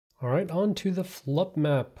All right, on to the FLUP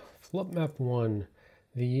map. FLUP map 1,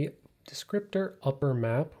 the descriptor upper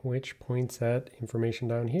map, which points at information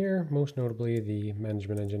down here, most notably the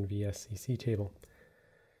management engine VSCC table.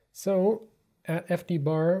 So at FD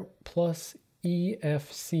bar plus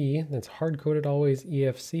EFC, that's hard-coded always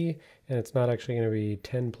EFC, and it's not actually going to be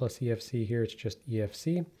 10 plus EFC here, it's just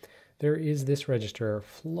EFC. There is this register,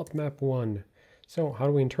 FLUP map 1. So how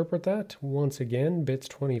do we interpret that? Once again, bits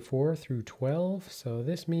 24 through 12. So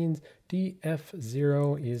this means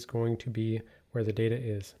DF0 is going to be where the data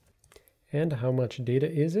is. And how much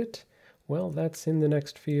data is it? Well, that's in the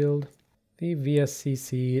next field, the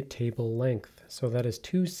VSCC table length. So that is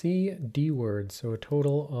 2C D words, so a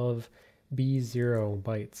total of B0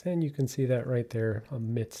 bytes. And you can see that right there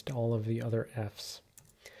amidst all of the other Fs.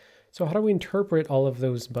 So how do we interpret all of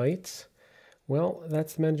those bytes? Well,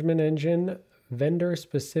 that's the management engine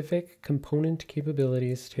vendor-specific component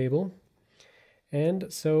capabilities table. And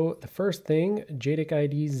so the first thing, JDIC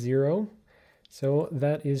ID 0. So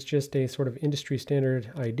that is just a sort of industry standard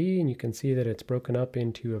ID, and you can see that it's broken up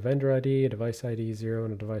into a vendor ID, a device ID 0,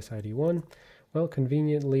 and a device ID 1. Well,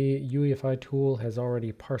 conveniently, UEFI tool has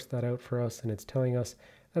already parsed that out for us, and it's telling us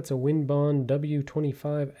that's a WinBond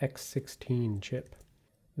W25X16 chip.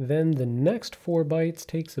 Then the next 4 bytes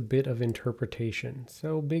takes a bit of interpretation.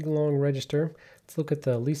 So big long register. Let's look at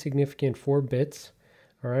the least significant 4 bits.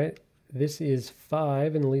 All right, this is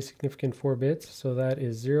 5 in the least significant 4 bits, so that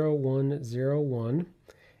is 0, 1, 0, 1.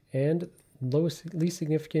 And least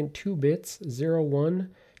significant 2 bits, 0, 1,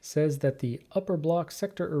 says that the upper block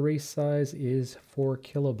sector erase size is 4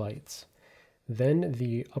 kilobytes. Then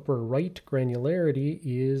the upper right granularity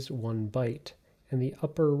is 1 byte. And the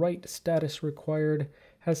upper right status required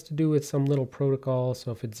has to do with some little protocol.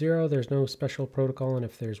 So if it's 0, there's no special protocol, and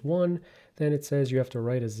if there's 1, then it says you have to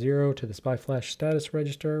write a 0 to the SPI flash status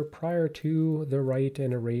register prior to the write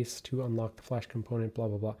and erase to unlock the flash component, blah,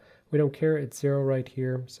 blah, blah. We don't care, it's 0 right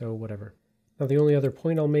here, so whatever. Now the only other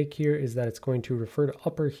point I'll make here is that it's going to refer to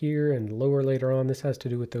upper here and lower later on. This has to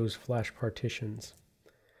do with those flash partitions.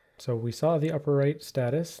 So we saw the upper right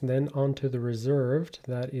status, then onto the reserved,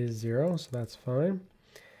 that is 0, so that's fine.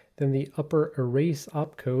 Then the upper erase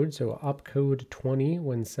opcode, so opcode 20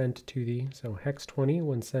 when sent to the, so hex 20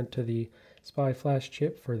 when sent to the SPI flash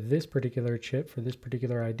chip, for this particular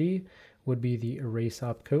ID, would be the erase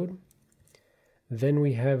opcode. Then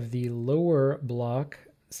we have the lower block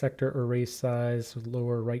sector erase size,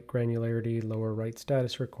 lower right granularity, lower right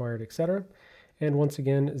status required, etc. And once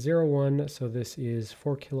again, 0, 1, so this is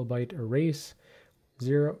 4 kilobyte erase,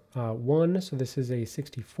 0, 1, so this is a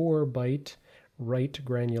 64 byte write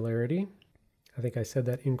granularity. I think I said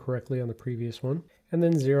that incorrectly on the previous one. And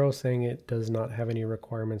then 0 saying it does not have any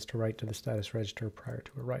requirements to write to the status register prior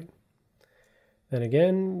to a write. Then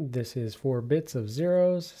again, this is 4 bits of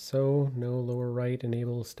zeros, so no lower right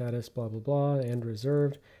enable status blah blah blah and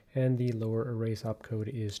reserved, and the lower erase opcode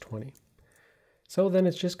is 20. So then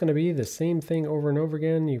it's just going to be the same thing over and over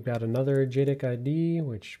again. You've got another JDIC ID,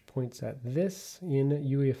 which points at this in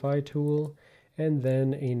UEFI tool, and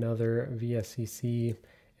then another VSCC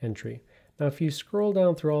entry. Now, if you scroll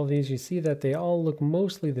down through all of these, you see that they all look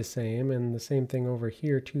mostly the same, and the same thing over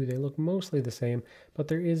here too. They look mostly the same, but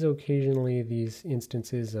there is occasionally these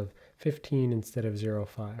instances of 15 instead of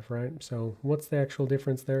 05, right? So what's the actual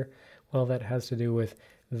difference there? Well, that has to do with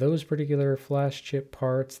those particular flash chip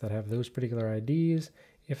parts that have those particular IDs.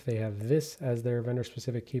 If they have this as their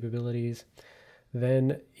vendor-specific capabilities,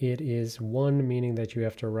 then it is 1, meaning that you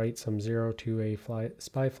have to write some 0 to a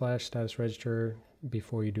SPI flash status register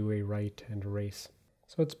before you do a write and erase.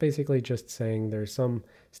 So it's basically just saying there's some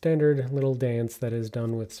standard little dance that is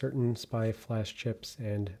done with certain SPI flash chips,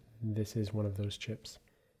 and this is one of those chips.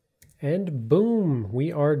 And boom,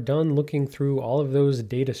 we are done looking through all of those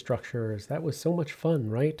data structures. That was so much fun,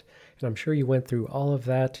 right? And I'm sure you went through all of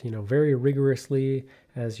that, very rigorously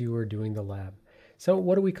as you were doing the lab. So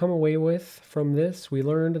what do we come away with from this? We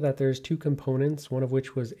learned that there's 2 components, one of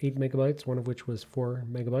which was 8 megabytes, one of which was 4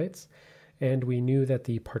 megabytes. And we knew that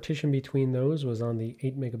the partition between those was on the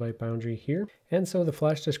 8 megabyte boundary here. And so the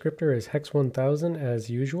flash descriptor is hex 1000 as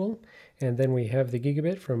usual. And then we have the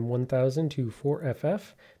gigabit from 1000 to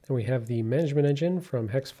 4FF. Then we have the management engine from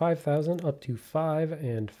hex 5000 up to 5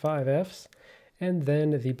 and 5Fs. And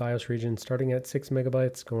then the BIOS region starting at 6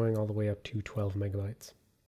 megabytes going all the way up to 12 megabytes.